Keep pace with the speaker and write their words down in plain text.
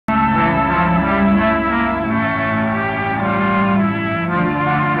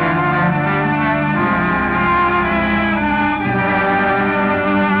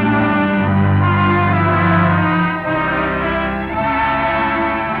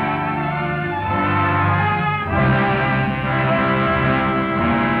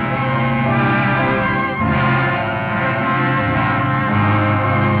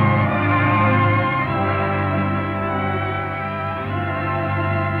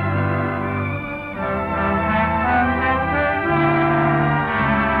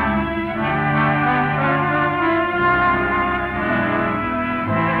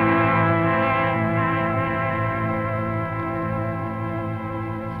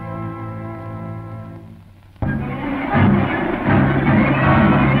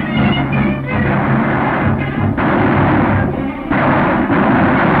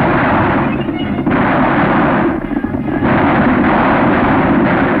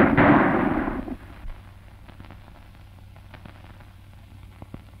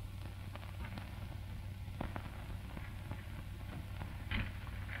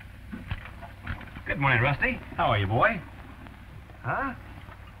morning, Rusty. How are you, boy? Huh?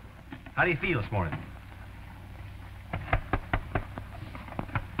 How do you feel this morning?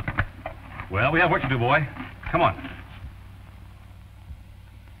 Well, we have work to do, boy. Come on.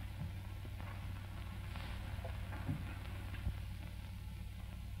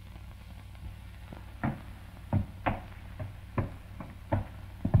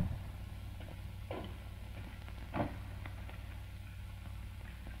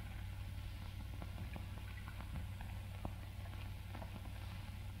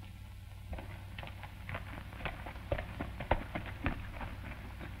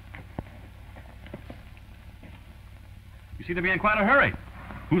 You seem to be in quite a hurry.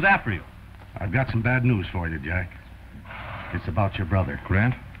 Who's after you? I've got some bad news for you, Jack. It's about your brother.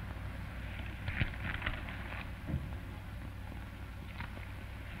 Grant?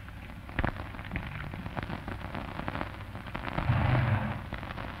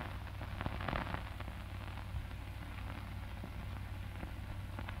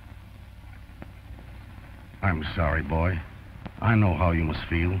 I'm sorry, boy. I know how you must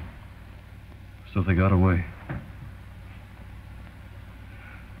feel. So they got away.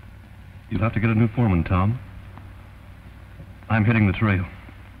 You'll have to get a new foreman, Tom. I'm hitting the trail.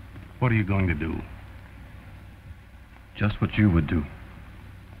 What are you going to do? Just what you would do.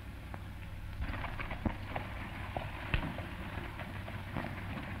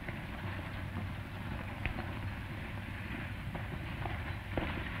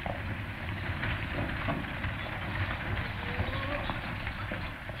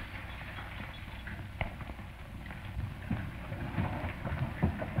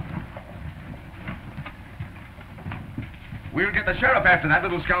 We'll get the sheriff after that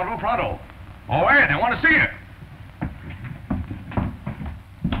little scoundrel pronto. Oh, Ed, I want to see you.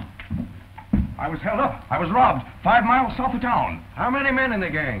 I was held up. I was robbed 5 miles south of town. How many men in the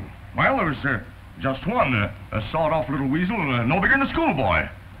gang? Well, there was just one, a sawed-off little weasel, no bigger than a schoolboy.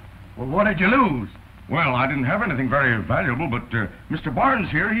 Well, what did you lose? Well, I didn't have anything very valuable, but Mr.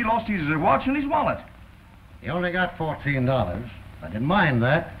 Barnes here, he lost his watch and his wallet. He only got $14. I didn't mind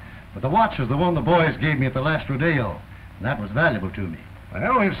that, but the watch was the one the boys gave me at the last rodeo. And that was valuable to me.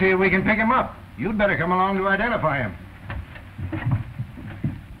 Well, we'll see if we can pick him up. You'd better come along to identify him.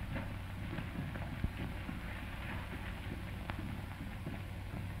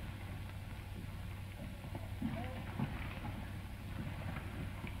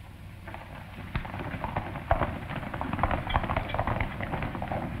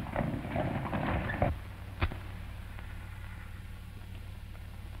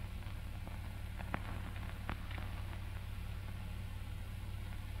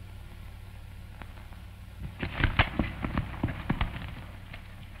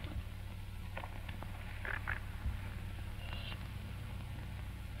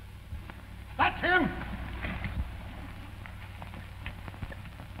 That's him!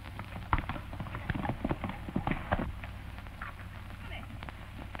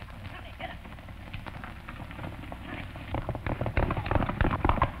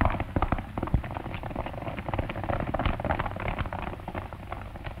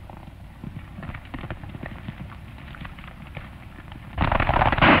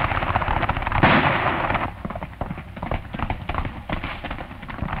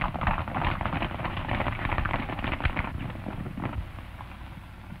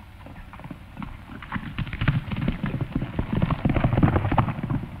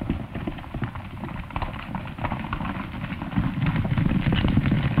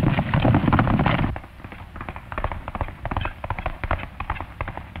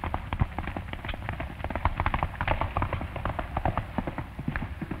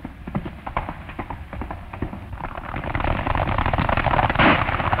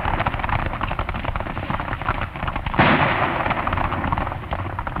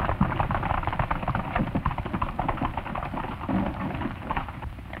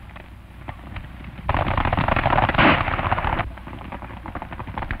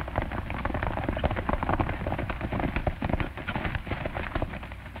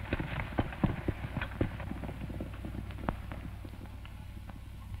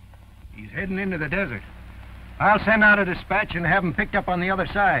 Heading into the desert. I'll send out a dispatch and have him picked up on the other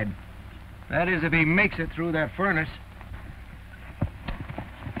side. That is, if he makes it through that furnace.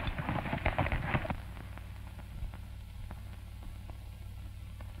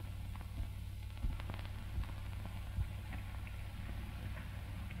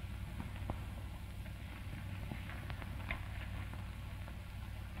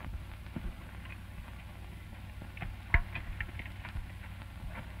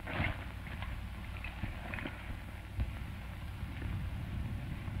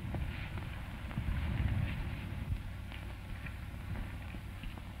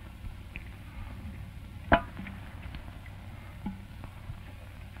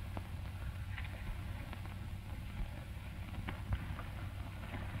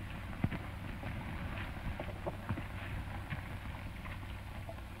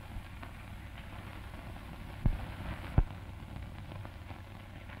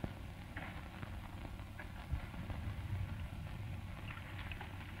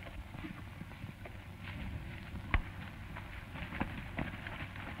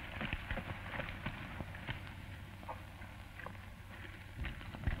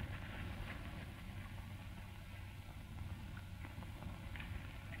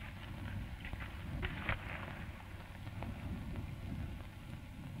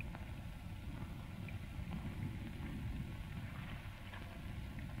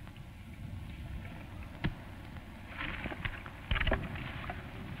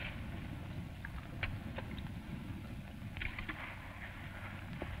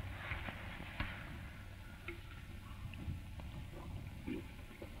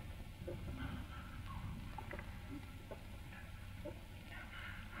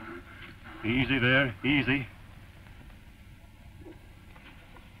 Easy there, easy.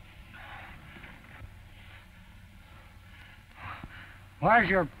 Where's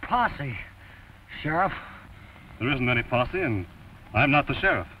your posse, Sheriff? There isn't any posse, and I'm not the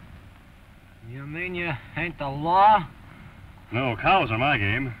sheriff. You mean you ain't the law? No, cows are my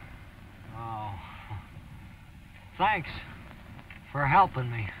game. Oh. Thanks for helping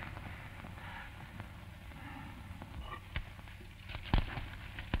me.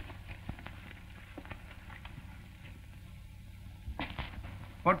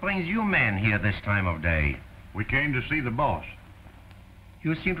 What brings you men here this time of day? We came to see the boss.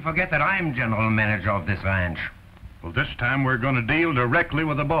 You seem to forget that I'm general manager of this ranch. Well, this time we're going to deal directly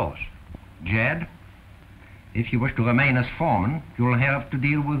with the boss. Jed, if you wish to remain as foreman, you'll have to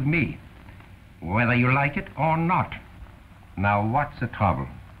deal with me, whether you like it or not. Now, what's the trouble?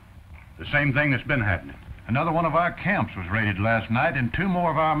 The same thing that's been happening. Another one of our camps was raided last night, and 2 more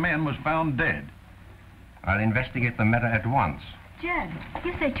of our men was found dead. I'll investigate the matter at once. Jed,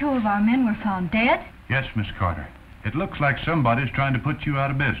 you say 2 of our men were found dead? Yes, Miss Carter. It looks like somebody's trying to put you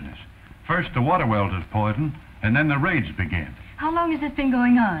out of business. First, the water wells is poisoned, and then the raids begin. How long has this been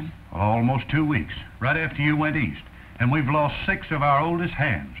going on? Well, almost 2 weeks, right after you went east. And we've lost 6 of our oldest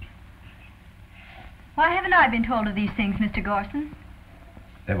hands. Why haven't I been told of these things, Mr. Gorson?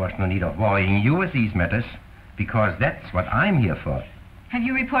 There was no need of worrying you with these matters, because that's what I'm here for. Have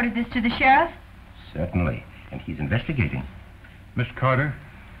you reported this to the sheriff? Certainly, and he's investigating. Miss Carter,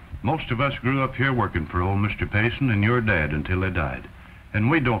 most of us grew up here working for old Mr. Payson and your dad until they died. And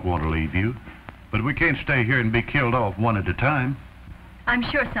we don't want to leave you, but we can't stay here and be killed off one at a time. I'm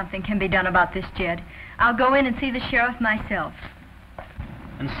sure something can be done about this, Jed. I'll go in and see the sheriff myself.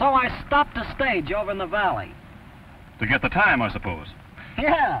 And so I stopped a stage over in the valley. To get the time, I suppose.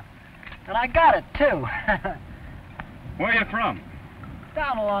 Yeah, and I got it, too. Where are you from?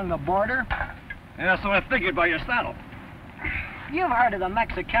 Down along the border. Yeah, so I figured by your saddle. You've heard of the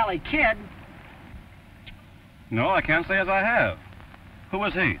Mexicali Kid. No, I can't say as I have. Who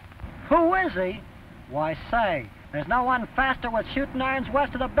is he? Who is he? Why, say, there's no one faster with shooting irons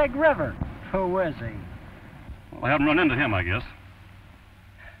west of the big river. Who is he? Well, I haven't run into him, I guess.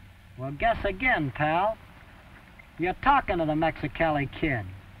 Well, guess again, pal. You're talking to the Mexicali Kid.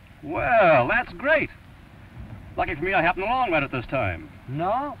 Well, that's great. Lucky for me I happened along right at this time.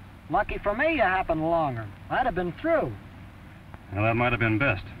 No, lucky for me you happened longer. I'd have been through. Well, that might have been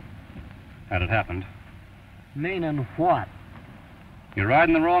best, had it happened. Meaning what? You're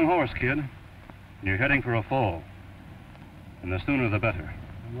riding the wrong horse, kid. You're heading for a fall. And the sooner the better.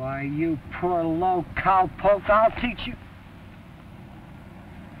 Why, you poor low cowpoke, I'll teach you.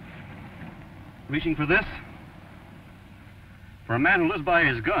 Reaching for this? For a man who lives by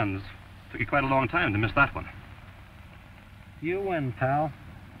his guns, took you quite a long time to miss that one. You win, pal.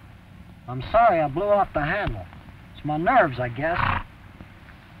 I'm sorry I blew off the handle. It's my nerves, I guess.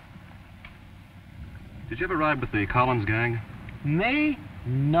 Did you ever ride with the Collins gang? Me?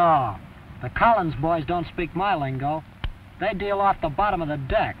 No. The Collins boys don't speak my lingo. They deal off the bottom of the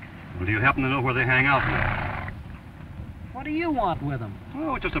deck. Well, do you happen to know where they hang out now? What do you want with them?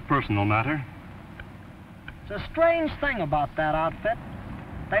 Oh, it's just a personal matter. It's a strange thing about that outfit.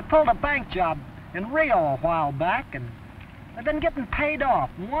 They pulled a bank job in Rio a while back, and they've been getting paid off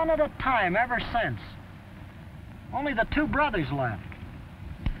one at a time ever since. Only the 2 brothers left.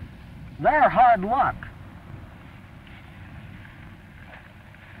 They're hard luck.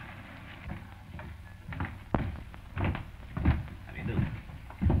 How do you do?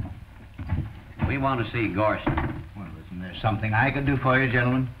 We want to see Gorson. Well, isn't there something I could do for you,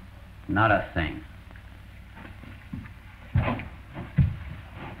 gentlemen? Not a thing.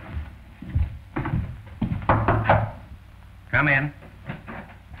 Come in.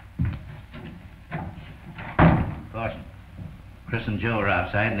 Gorson, Chris and Joe are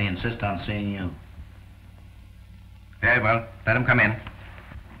outside, and they insist on seeing you. Very well. Let him come in.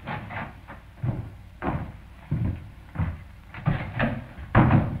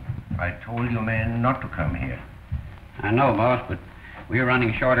 I told you men not to come here. I know, boss, but we're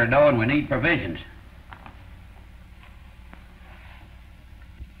running short of dough and we need provisions.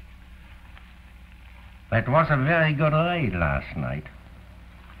 That was a very good raid last night.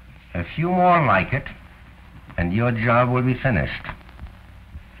 A few more like it, and your job will be finished.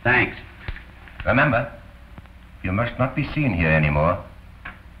 Thanks. Remember, you must not be seen here anymore.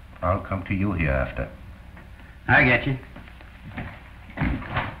 I'll come to you hereafter. I get you.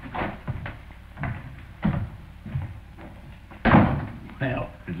 Well,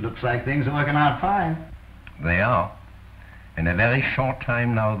 it looks like things are working out fine. They are. In a very short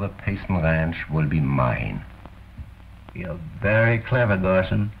time now, the Payson Ranch will be mine. You're very clever,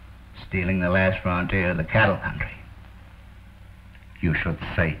 Gorson. Stealing the last frontier of the cattle country. You should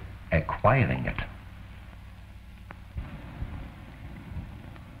say acquiring it.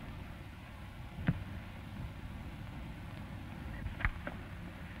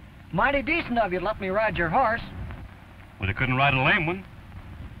 Mighty decent of you to let me ride your horse. Well, you couldn't ride a lame one.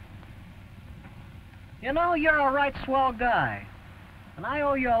 You know, you're a right swell guy. And I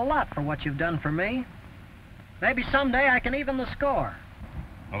owe you a lot for what you've done for me. Maybe someday I can even the score.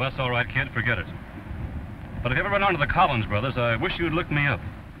 Well, that's all right, kid. Forget it. But if you ever run onto the Collins brothers, I wish you'd look me up.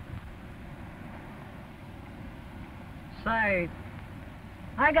 Say,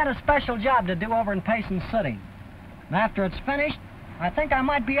 I got a special job to do over in Payson City. And after it's finished, I think I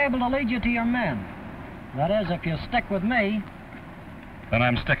might be able to lead you to your men. That is, if you stick with me. Then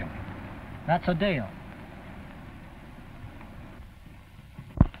I'm sticking. That's a deal.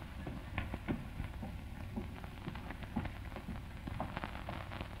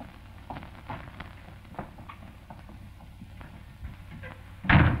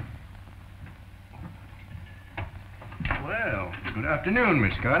 Well, good afternoon,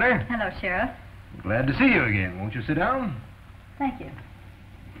 Miss Carter. Hello, Sheriff. Glad to see you again. Won't you sit down? Thank you.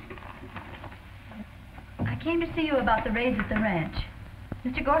 I came to see you about the raids at the ranch.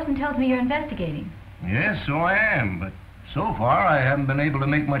 Mr. Gorson tells me you're investigating. Yes, so I am, but so far I haven't been able to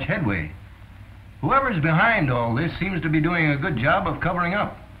make much headway. Whoever's behind all this seems to be doing a good job of covering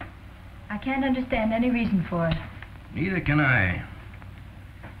up. I can't understand any reason for it. Neither can I.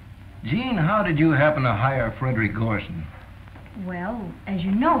 Jean, how did you happen to hire Frederick Gorson? Well, as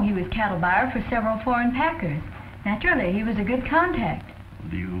you know, he was cattle buyer for several foreign packers. Naturally, he was a good contact.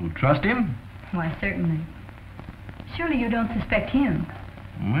 Do you trust him? Why, certainly. Surely you don't suspect him.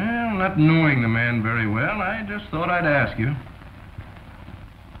 Well, not knowing the man very well, I just thought I'd ask you.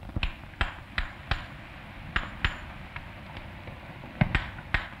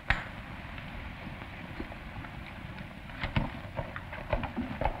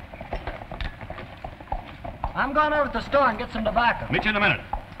 I'm going over to the store and get some tobacco. Meet you in a minute.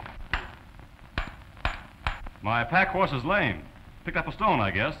 My pack horse is lame. Picked up a stone,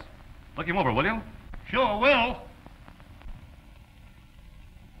 I guess. Look him over, will you? Sure will.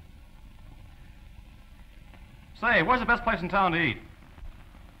 Say, where's the best place in town to eat?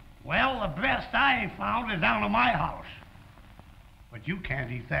 Well, the best I found is down at my house. But you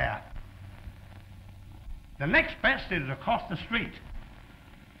can't eat there. The next best is across the street.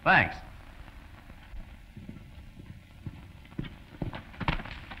 Thanks.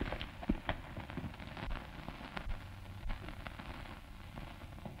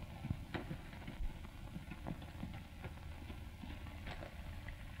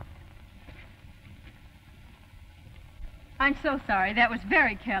 I'm so sorry. That was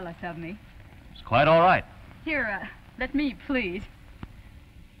very careless of me. It's quite all right. Here, let me, please.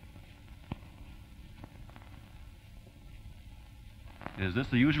 Is this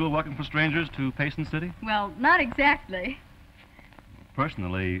the usual welcome for strangers to Payson City? Well, not exactly.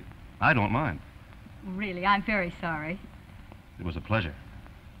 Personally, I don't mind. Really, I'm very sorry. It was a pleasure.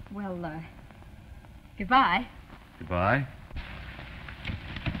 Well, goodbye. Goodbye.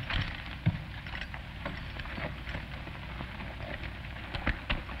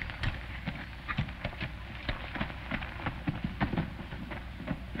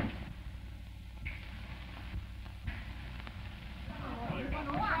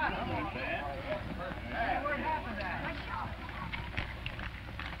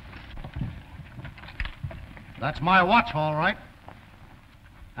 That's my watch, all right.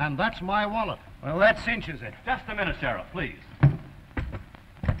 And that's my wallet. Well, that cinches it. Just a minute, Sheriff, please.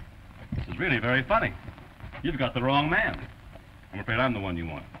 This is really very funny. You've got the wrong man. I'm afraid I'm the one you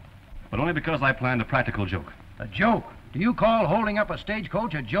want. But only because I planned a practical joke. A joke? Do you call holding up a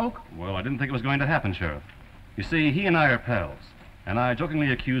stagecoach a joke? Well, I didn't think it was going to happen, Sheriff. You see, he and I are pals, and I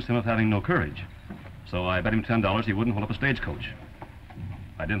jokingly accused him of having no courage. So I bet him $10 he wouldn't hold up a stagecoach.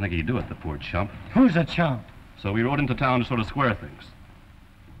 I didn't think he'd do it, the poor chump. Who's a chump? So we rode into town to sort of square things.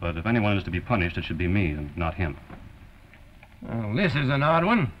 But if anyone is to be punished, it should be me and not him. Well, this is an odd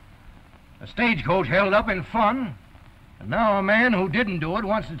one. A stagecoach held up in fun, and now a man who didn't do it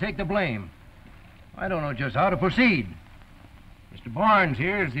wants to take the blame. I don't know just how to proceed. Mr. Barnes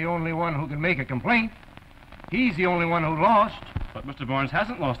here is the only one who can make a complaint. He's the only one who lost. But Mr. Barnes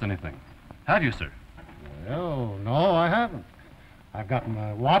hasn't lost anything. Have you, sir? Well, no, I haven't. I've got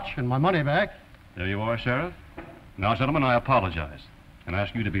my watch and my money back. There you are, Sheriff. Now, gentlemen, I apologize and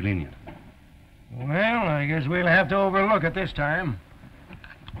ask you to be lenient. Well, I guess we'll have to overlook it this time.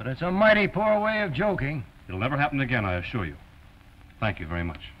 But it's a mighty poor way of joking. It'll never happen again, I assure you. Thank you very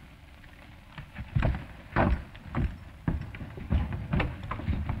much.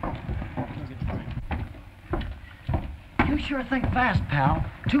 sure think fast, pal.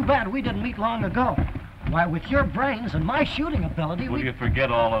 Too bad we didn't meet long ago. Why, with your brains and my shooting ability, Will you forget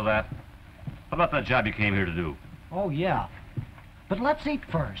all of that? How about that job you came here to do? Oh, yeah. But let's eat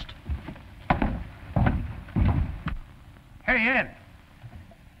first. Hey, Ed.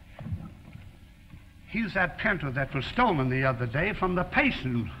 Here's that printer that was stolen the other day from the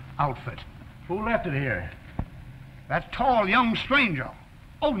Payson outfit. Who left it here? That tall young stranger.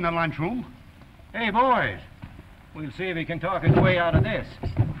 Over in the lunchroom. Hey, boys. We'll see if he can talk his way out of this.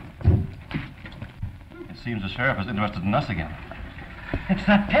 It seems the sheriff is interested in us again. It's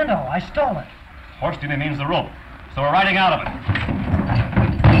that pinto. I stole it. Horse stealing means the rope, so we're riding out of it.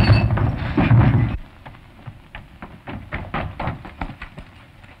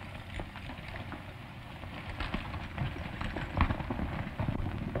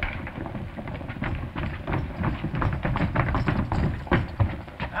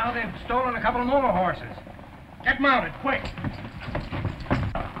 Now they've stolen a couple more horses. Get mounted, quick.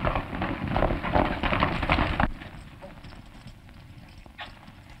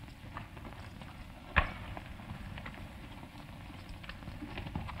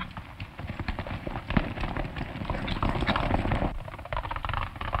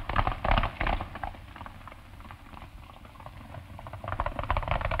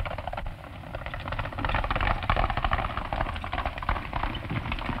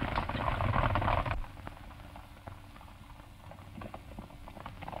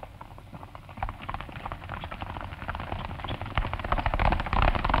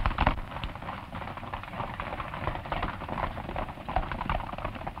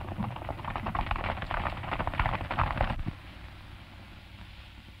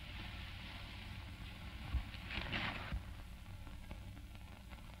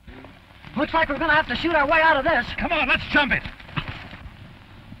 Looks like we're gonna have to shoot our way out of this. Come on, let's jump it.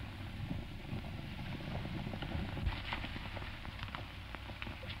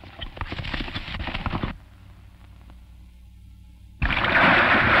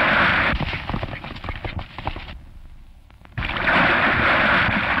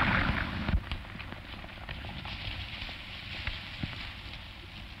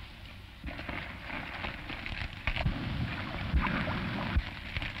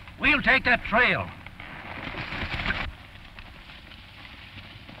 We'll take that trail.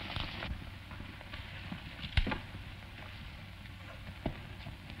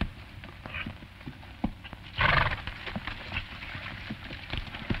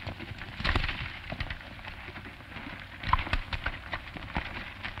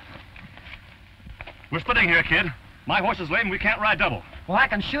 We're splitting here, kid. My horse is lame, we can't ride double. Well, I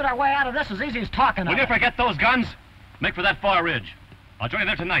can shoot our way out of this as easy as talking. Will you forget those guns? Make for that far ridge. I'll join you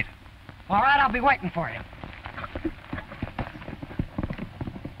there tonight. All right, I'll be waiting for you.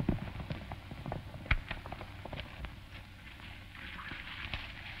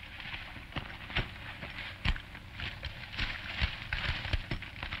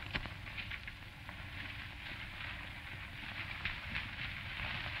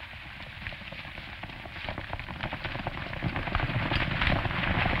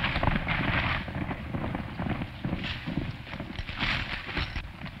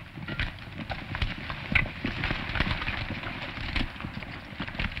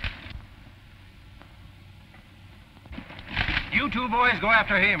 You two boys go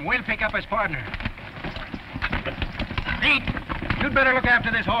after him. We'll pick up his partner. Pete, you'd better look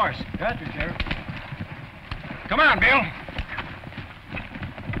after this horse. Gotcha, Sheriff. Come on, Bill.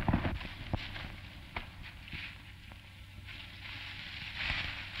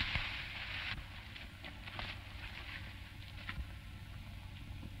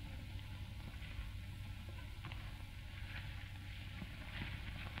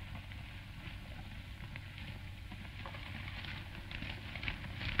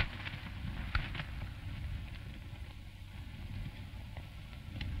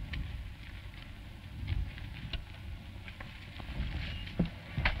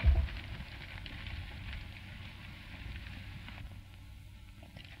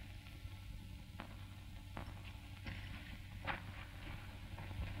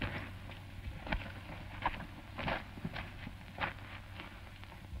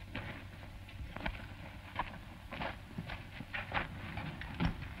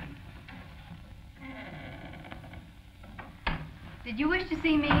 Did you wish to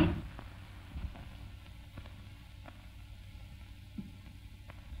see me?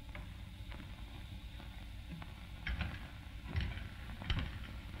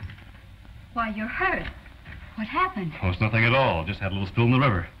 Why, you're hurt. What happened? Oh, it's nothing at all. Just had a little spill in the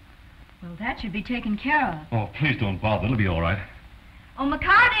river. Well, that should be taken care of. Oh, please don't bother. It'll be all right. Oh,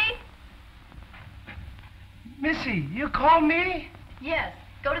 McCarty! Missy, you called me? Yes.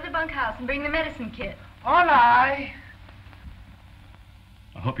 Go to the bunkhouse and bring the medicine kit. All right.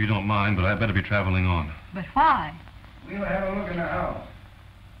 I hope you don't mind, but I better be traveling on. But why? We'll have a look in the house.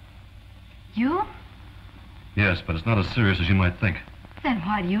 You? Yes, but it's not as serious as you might think. Then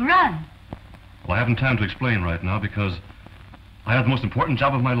why do you run? Well, I haven't time to explain right now because I have the most important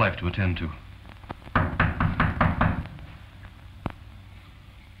job of my life to attend to.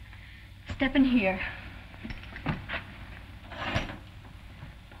 Step in here.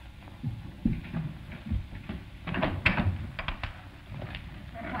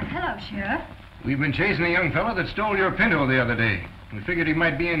 Why, hello, Sheriff. We've been chasing a young fellow that stole your Pinto the other day. We figured he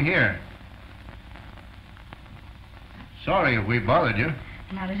might be in here. Sorry if we bothered you.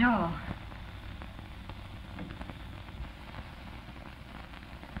 Not at all.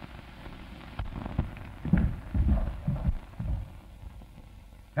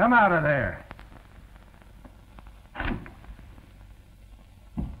 Come out of there.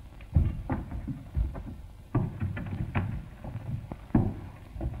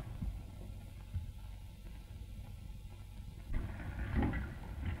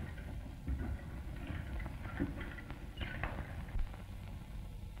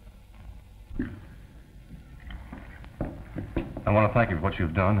 I want to thank you for what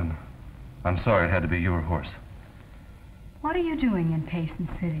you've done, and I'm sorry it had to be your horse. What are you doing in Payson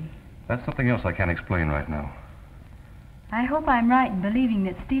City? That's something else I can't explain right now. I hope I'm right in believing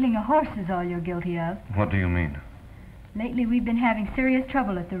that stealing a horse is all you're guilty of. What do you mean? Lately, we've been having serious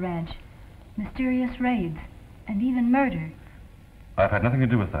trouble at the ranch. Mysterious raids, and even murder. I've had nothing to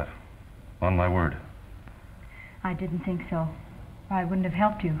do with that. On my word. I didn't think so, or I wouldn't have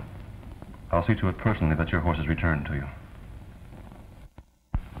helped you. I'll see to it personally that your horse is returned to you.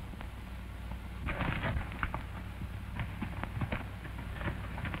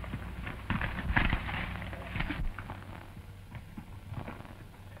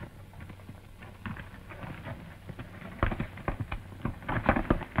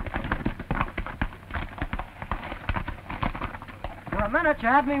 For a minute, you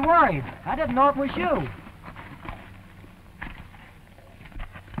had me worried. I didn't know it was you.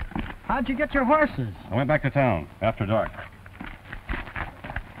 How'd you get your horses? I went back to town after dark.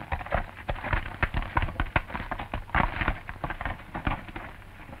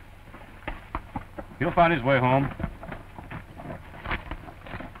 He'll find his way home.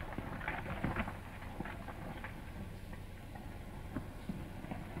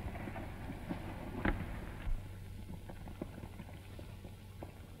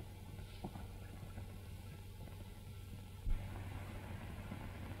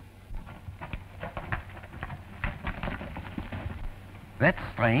 That's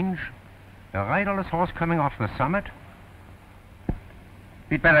strange. A riderless horse coming off the summit?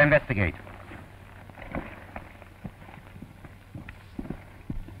 We'd better investigate.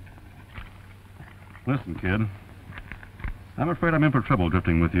 Listen, kid. I'm afraid I'm in for trouble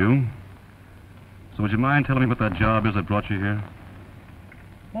drifting with you. So would you mind telling me what that job is that brought you here?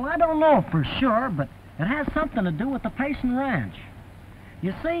 Well, I don't know for sure, but it has something to do with the Payson Ranch.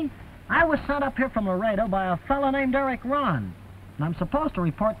 You see, I was sent up here from Laredo by a fellow named Eric Ron, and I'm supposed to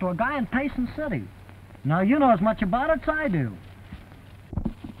report to a guy in Payson City. Now, you know as much about it as I do.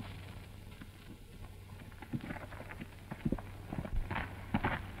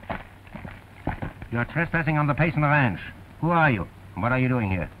 You're trespassing on the Payson Ranch. Who are you? And what are you doing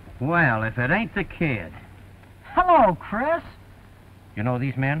here? Well, if it ain't the kid. Hello, Chris. You know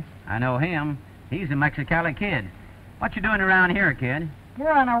these men? I know him. He's the Mexicali Kid. What you doing around here, kid?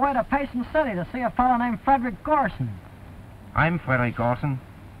 We're on our way to Payson City to see a fellow named Frederick Gorson. I'm Frederick Gorson.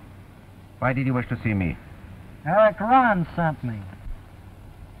 Why did you wish to see me? Eric Ron sent me.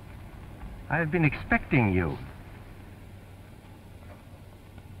 I've been expecting you.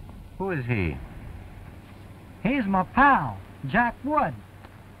 Who is he? He's my pal, Jack Wood.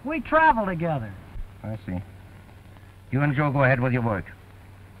 We travel together. I see. You and Joe go ahead with your work.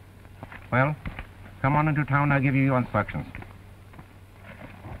 Well, come on into town, I'll give you your instructions.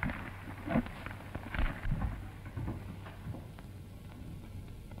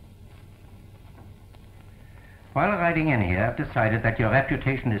 While riding in here, I've decided that your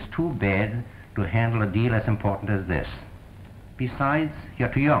reputation is too bad to handle a deal as important as this. Besides,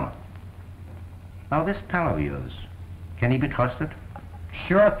 you're too young. Now, this pal of yours, can he be trusted?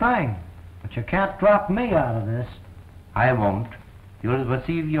 Sure thing. But you can't drop me out of this. I won't. You'll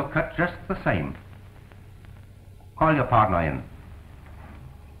receive your cut just the same. Call your partner in.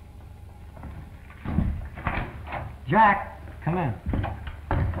 Jack, come in.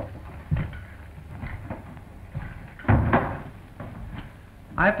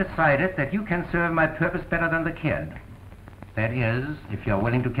 I've decided that you can serve my purpose better than the kid. That is, if you're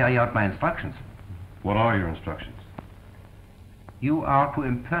willing to carry out my instructions. What are your instructions? You are to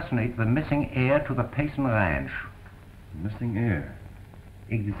impersonate the missing heir to the Payson Ranch. Missing heir?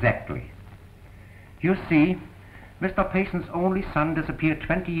 Exactly. You see, Mr. Payson's only son disappeared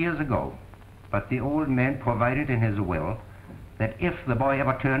 20 years ago, but the old man provided in his will that if the boy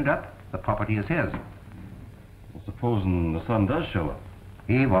ever turned up, the property is his. Well, supposing the son does show up?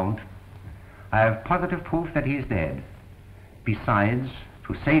 He won't. I have positive proof that he is dead. Besides,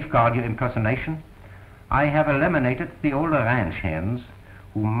 to safeguard your impersonation, I have eliminated the older ranch hands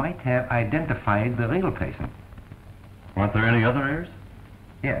who might have identified the real Payson. Aren't there any other heirs?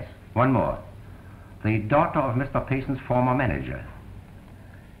 Yes, one more. The daughter of Mr. Payson's former manager.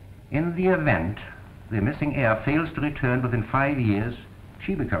 In the event the missing heir fails to return within 5 years,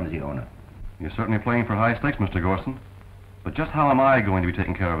 she becomes the owner. You're certainly playing for high stakes, Mr. Gorson. But just how am I going to be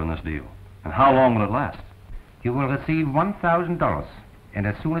taken care of in this deal? And how long will it last? You will receive $1,000, and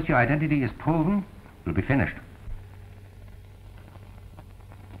as soon as your identity is proven, you'll be finished.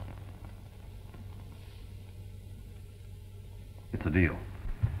 It's a deal.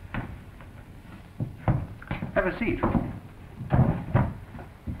 Have a seat.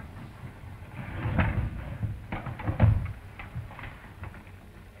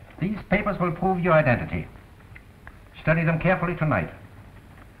 These papers will prove your identity. Study them carefully tonight.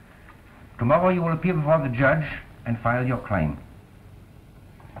 Tomorrow you will appear before the judge and file your claim.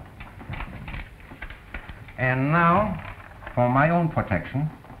 And now, for my own protection,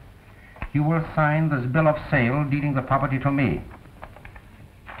 you will sign this bill of sale deeding the property to me.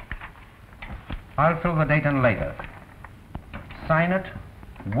 I'll fill the date in later. Sign it,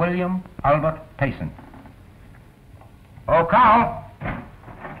 William Albert Payson. Oh, Carl!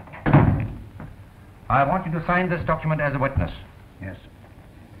 I want you to sign this document as a witness. Yes.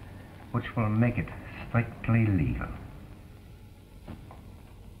 Which will make it strictly legal.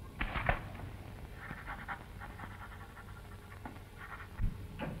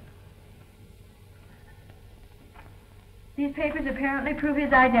 These papers apparently prove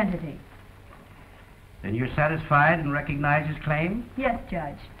his identity. Then you're satisfied and recognize his claim? Yes,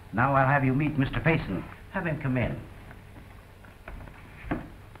 Judge. Now I'll have you meet Mr. Payson. Have him come in.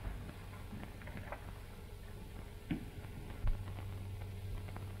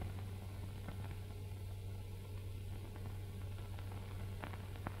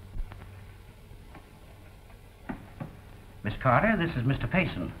 Miss Carter, this is Mr.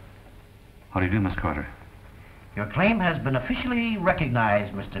 Payson. How do you do, Miss Carter? Your claim has been officially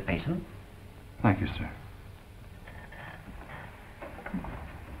recognized, Mr. Payson. Thank you, sir.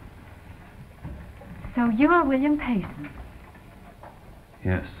 So you're William Payson.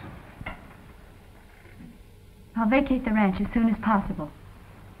 Yes. I'll vacate the ranch as soon as possible.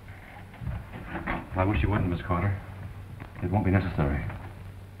 I wish you wouldn't, Miss Carter. It won't be necessary.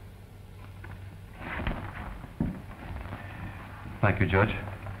 Thank you, Judge.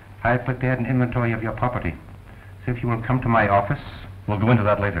 I've prepared an inventory of your property. So if you will come to my office... We'll go into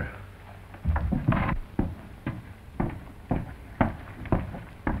that later.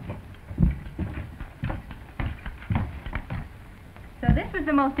 So this was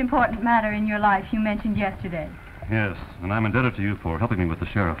the most important matter in your life you mentioned yesterday. Yes, and I'm indebted to you for helping me with the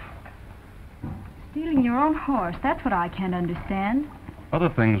sheriff. Stealing your own horse, that's what I can't understand. Other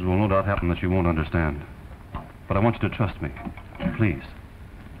things will no doubt happen that you won't understand. But I want you to trust me. Please.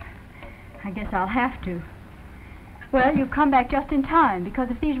 I guess I'll have to. Well, you've come back just in time, because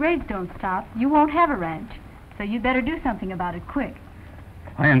if these raids don't stop, you won't have a ranch. So you'd better do something about it quick.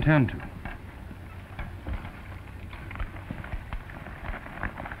 I intend to.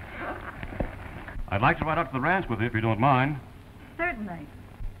 I'd like to ride out to the ranch with you if you don't mind. Certainly.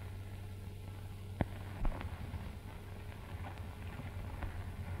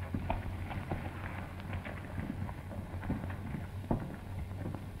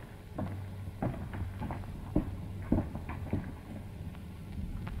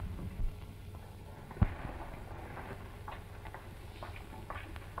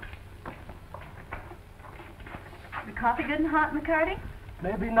 Coffee good and hot, McCarty?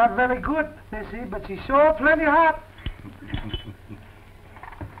 Maybe not very good, Missy, but she's sure plenty hot.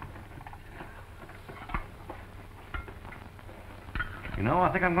 You know,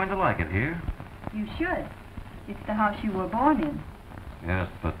 I think I'm going to like it here. You should. It's the house you were born in. Yes,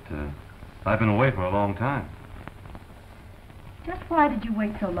 but I've been away for a long time. Just why did you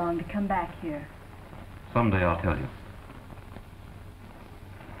wait so long to come back here? Someday I'll tell you.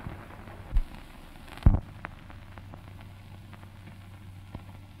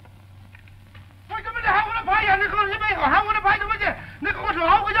 How would I buy the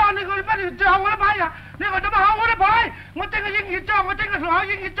你最后我的牌呀！你可怎么好我的牌？我整个英语章，我整个好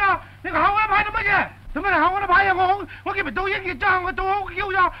英语章，你个好我的牌做乜嘢？做乜你考我的牌呀？我叫咪到英語章，我到好叫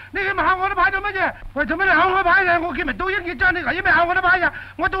咗，你咪考我的牌做乜嘢？喂，做乜你考我的牌呀？我叫咪到英語章，你個一咪考我的牌呀？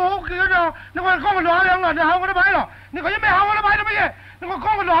我到好叫咗，你我講個哪樣啦？你考我的牌咯？你個一咪考我的牌做乜嘢？你我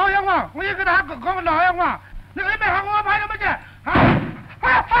講個哪樣喎？我要佢哋講個哪樣喎？你個一咪考我的牌做乜嘢？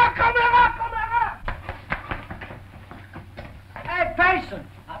救命啊！救命啊！ Hey, Payson,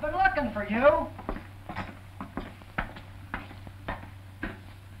 I've been looking for you.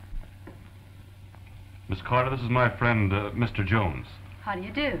 Miss Carter, this is my friend, Mr. Jones. How do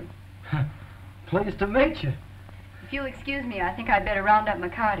you do? Pleased to meet you. If you'll excuse me, I think I'd better round up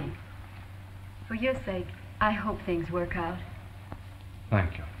McCarty. For your sake, I hope things work out.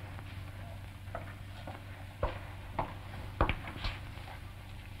 Thank you.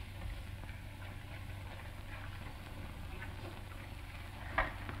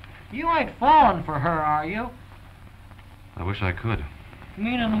 You ain't falling for her, are you? I wish I could.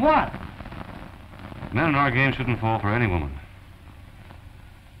 Meaning what? Men in our game shouldn't fall for any woman.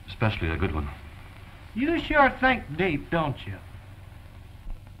 Especially a good one. You sure think deep, don't you?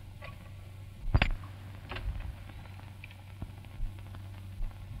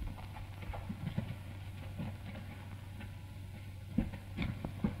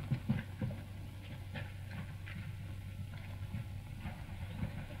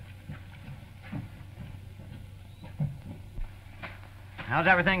 How's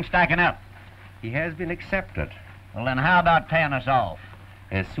everything stacking up? He has been accepted. Well, then how about paying us off?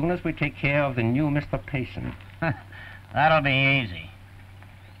 As soon as we take care of the new Mr. Payson. That'll be easy.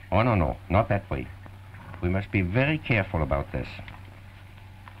 Oh, no, not that way. We must be very careful about this.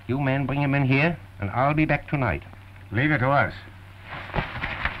 You men bring him in here, and I'll be back tonight. Leave it to us.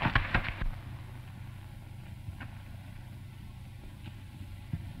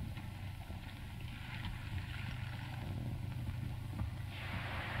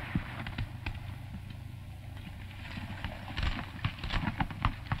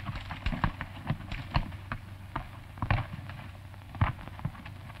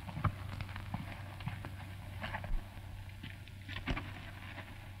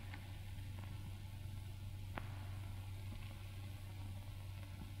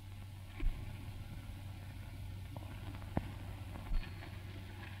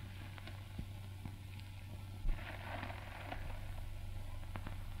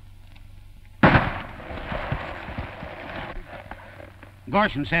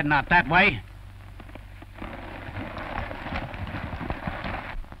 Gorson said not that way.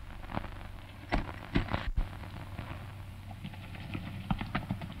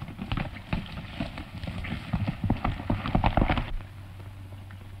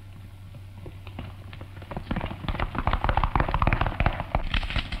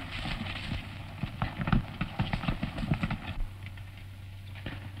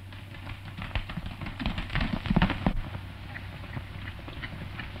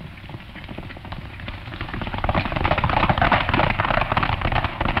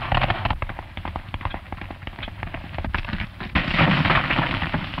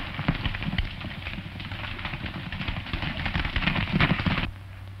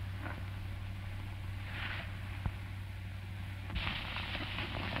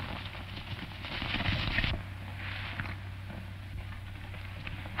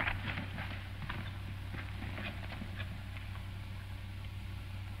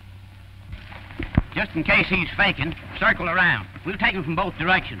 Just in case he's faking, circle around. We'll take him from both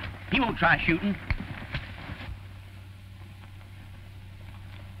directions. He won't try shooting.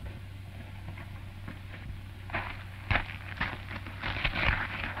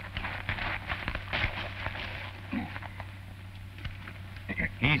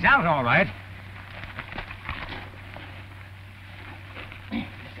 He's out all right.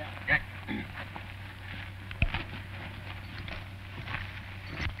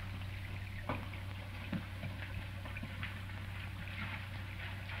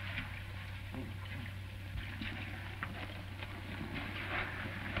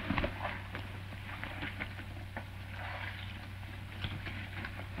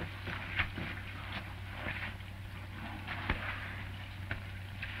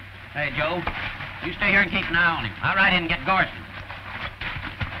 Hey, Joe, you stay here and keep an eye on him. I'll ride in and get Gorson.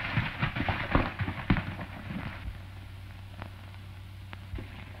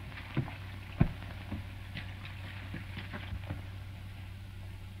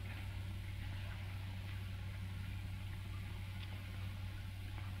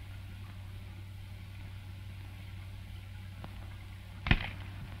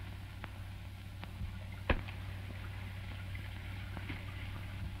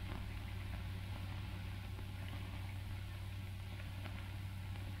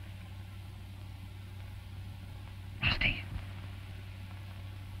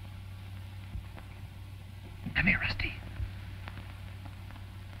 Come here, Rusty.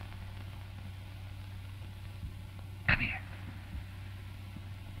 Come here.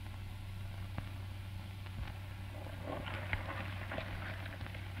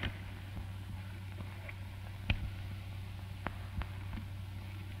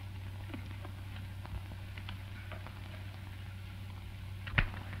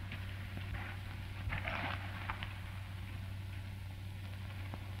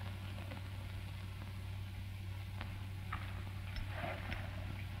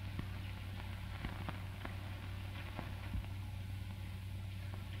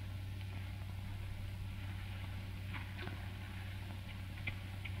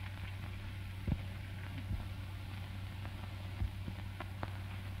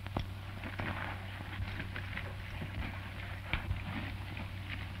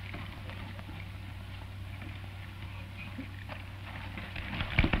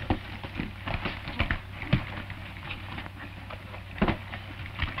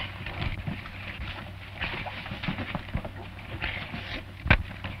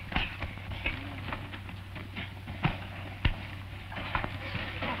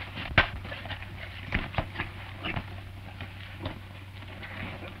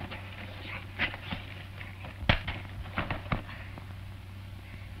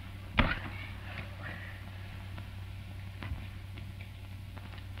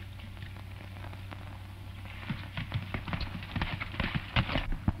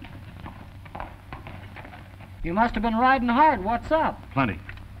 You must have been riding hard. What's up? Plenty.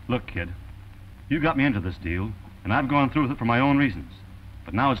 Look, kid, you got me into this deal, and I've gone through with it for my own reasons.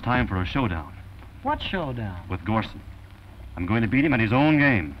 But now it's time for a showdown. What showdown? With Gorson. I'm going to beat him at his own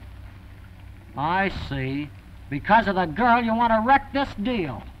game. I see. Because of the girl, you want to wreck this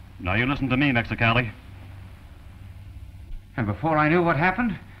deal. Now you listen to me, Mexicali. And before I knew what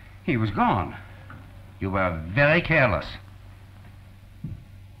happened, he was gone. You were very careless.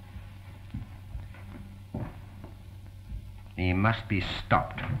 He must be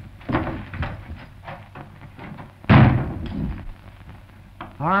stopped.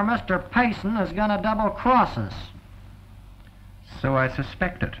 Our Mr. Payson is going to double-cross us. So I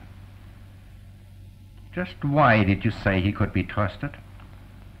suspected. Just why did you say he could be trusted?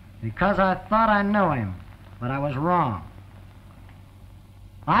 Because I thought I knew him, but I was wrong.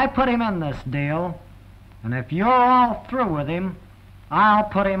 I put him in this deal, and if you're all through with him, I'll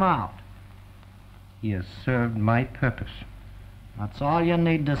put him out. He has served my purpose. That's all you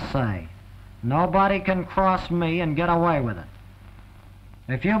need to say. Nobody can cross me and get away with it.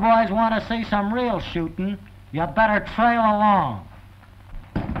 If you boys want to see some real shooting, you better trail along.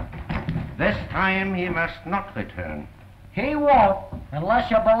 This time he must not return. He won't, unless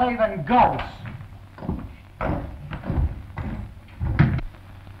you believe in ghosts.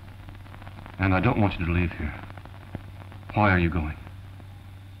 And I don't want you to leave here. Why are you going?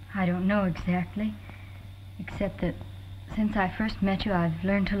 I don't know exactly, except that since I first met you, I've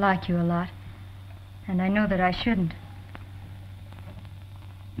learned to like you a lot. And I know that I shouldn't.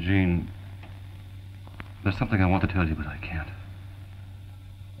 Jean, there's something I want to tell you, but I can't.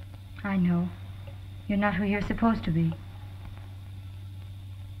 I know. You're not who you're supposed to be.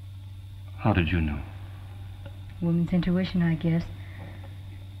 How did you know? Woman's intuition, I guess.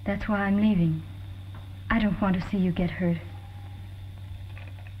 That's why I'm leaving. I don't want to see you get hurt.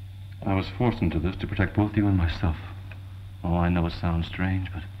 I was forced into this to protect both you and myself. Oh, I know it sounds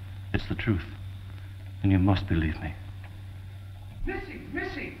strange, but it's the truth. And you must believe me. Missy!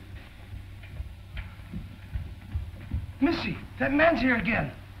 Missy! Missy, that man's here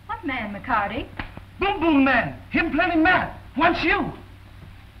again. What man, McCarty? Boom Boom Man. Him plenty mad. Wants you.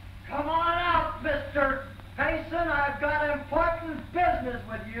 Come on out, Mr. Payson. I've got important business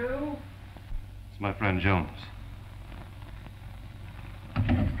with you. It's my friend Jones.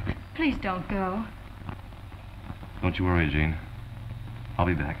 Please don't go. Don't you worry, Jean. I'll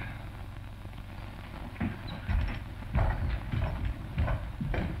be back.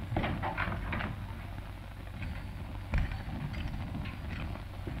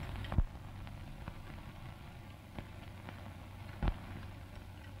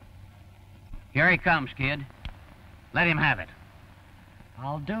 Here he comes, kid. Let him have it.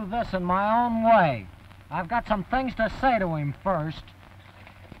 I'll do this in my own way. I've got some things to say to him first.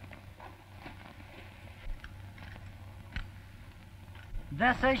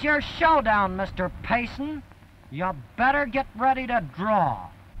 This is your showdown, Mr. Payson. You better get ready to draw.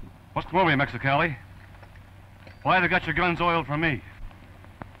 What's the worry, Mexicali? Why have you got your guns oiled for me?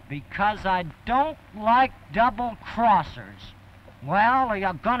 Because I don't like double-crossers. Well, are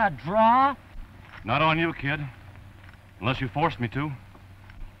you gonna draw? Not on you, kid. Unless you force me to.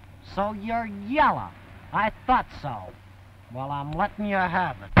 So you're yellow. I thought so. Well, I'm letting you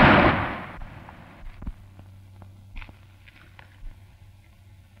have it.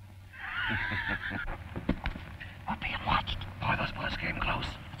 We're being watched. Boy, those bullets came close.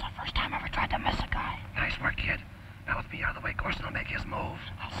 It's the first time I ever tried to miss a guy. Nice work, kid. Now with me out of the way, Gorson will make his move.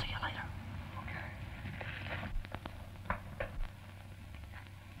 I'll see you later.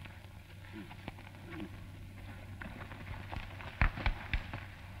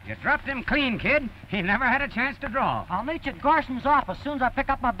 You dropped him clean, kid. He never had a chance to draw. I'll meet you at Gorson's office as soon as I pick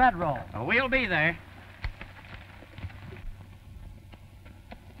up my bedroll. Oh, we'll be there.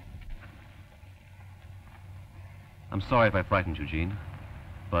 I'm sorry if I frightened you, Gene,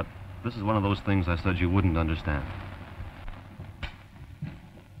 but this is one of those things I said you wouldn't understand.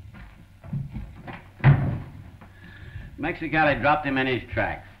 Mexicali dropped him in his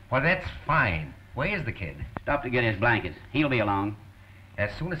tracks. Well, that's fine. Where is the kid? Stopped to get his blankets. He'll be along. As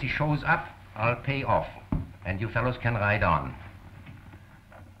soon as he shows up, I'll pay off, and you fellows can ride on.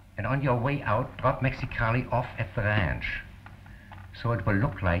 And on your way out, drop Mexicali off at the ranch, so it will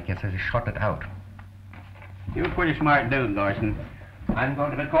look like it's a shot it out. You're a pretty smart dude, Gorson. I'm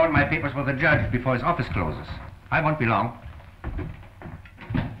going to record my papers with the judge before his office closes. I won't be long.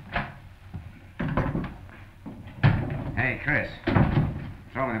 Hey, Chris.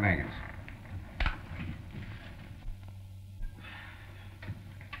 Throw me the blankets.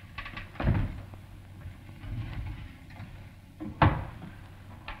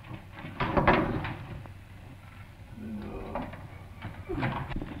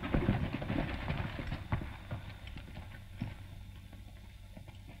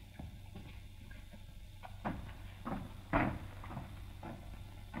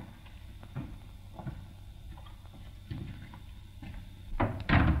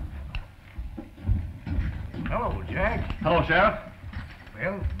 Hello, Jack. Hello, Sheriff.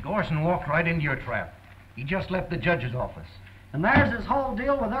 Well, Gorson walked right into your trap. He just left the judge's office. And there's his whole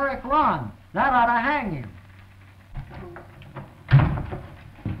deal with Eric Ron. That ought to hang him.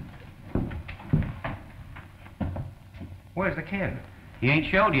 Where's the kid? He ain't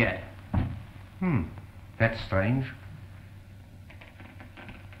showed yet. That's strange.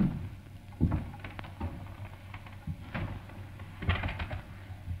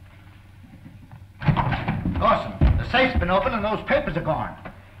 Gorson, the safe's been opened and those papers are gone.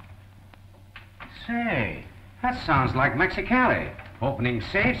 Say, that sounds like Mexicali. Opening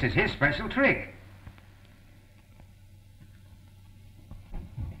safes is his special trick.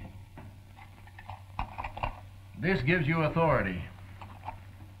 This gives you authority.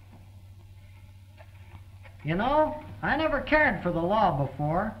 You know, I never cared for the law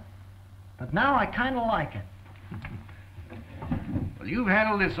before, but now I kind of like it. Well, you've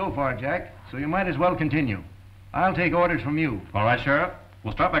handled this so far, Jack, so you might as well continue. I'll take orders from you. All right, Sheriff.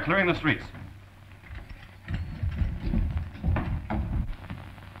 We'll start by clearing the streets.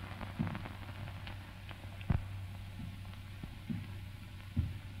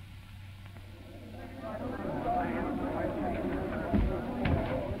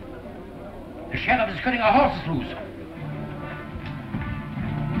 The sheriff is cutting our horses loose.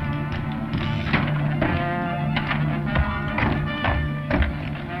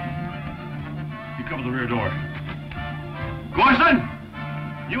 You cover the rear door. Gorson!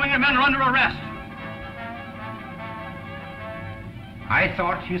 You and your men are under arrest. I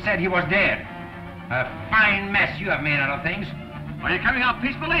thought you said he was dead. A fine mess you have made out of things. Are you coming out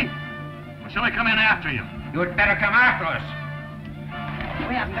peacefully? Or shall we come in after you? You'd better come after us.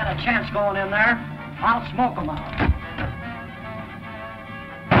 We haven't got a chance going in there. I'll smoke them out.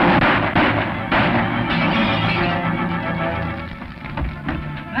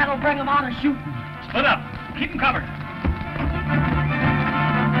 That'll bring them out of shooting. Split up. Keep them covered.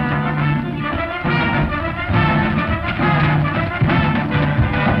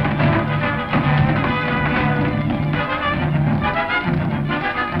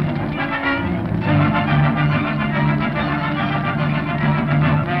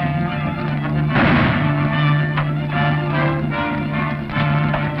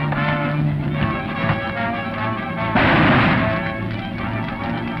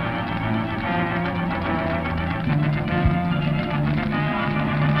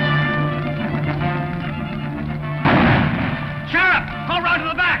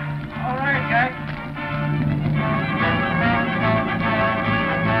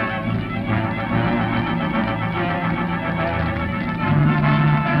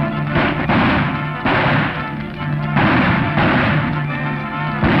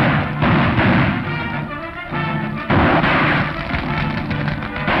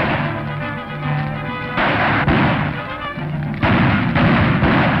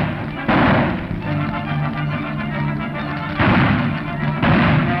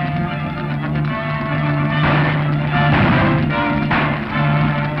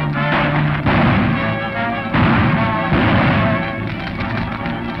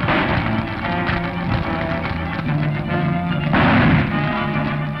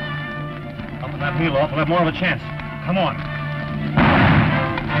 We'll have more of a chance. Come on.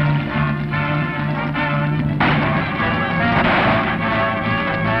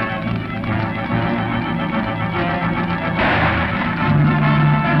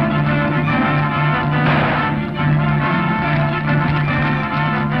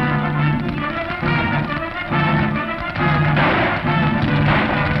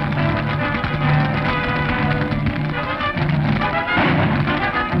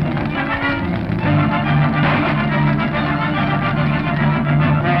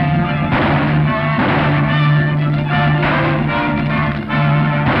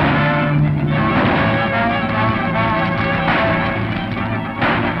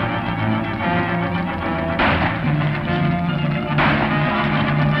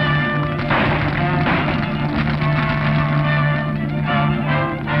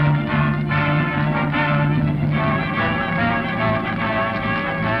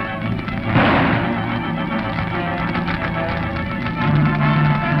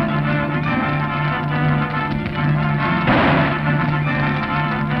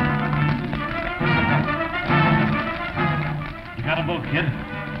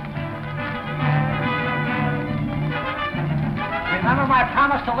 Remember my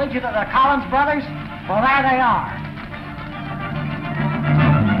promise to lead you to the Collins brothers? Well, there they are.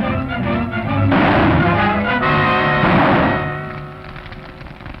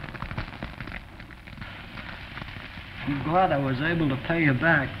 I'm glad I was able to pay you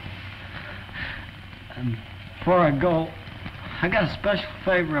back. And before I go, I got a special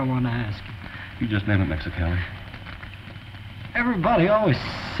favor I want to ask you. You just name it, Mexicali. Everybody always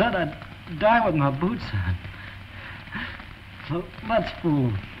said I'd die with my boots on. So let's fool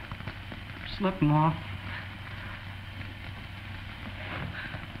 'em. Slip them off.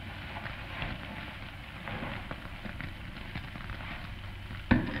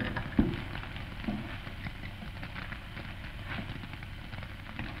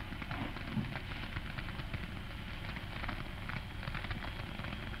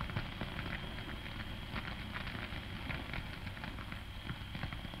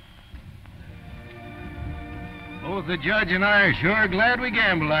 Both the judge and I are sure glad we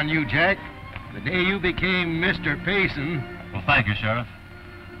gambled on you, Jack. The day you became Mr. Payson. Well, thank you, Sheriff.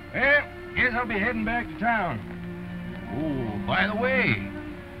 Well, guess I'll be heading back to town. Oh, by the way,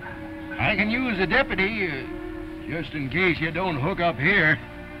 I can use a deputy, just in case you don't hook up here.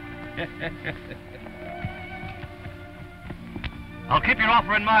 I'll keep your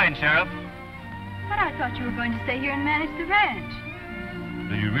offer in mind, Sheriff. But I thought you were going to stay here and manage the ranch.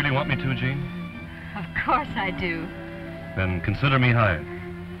 Do you really want me to, Jean? Of course I do. Then consider me hired.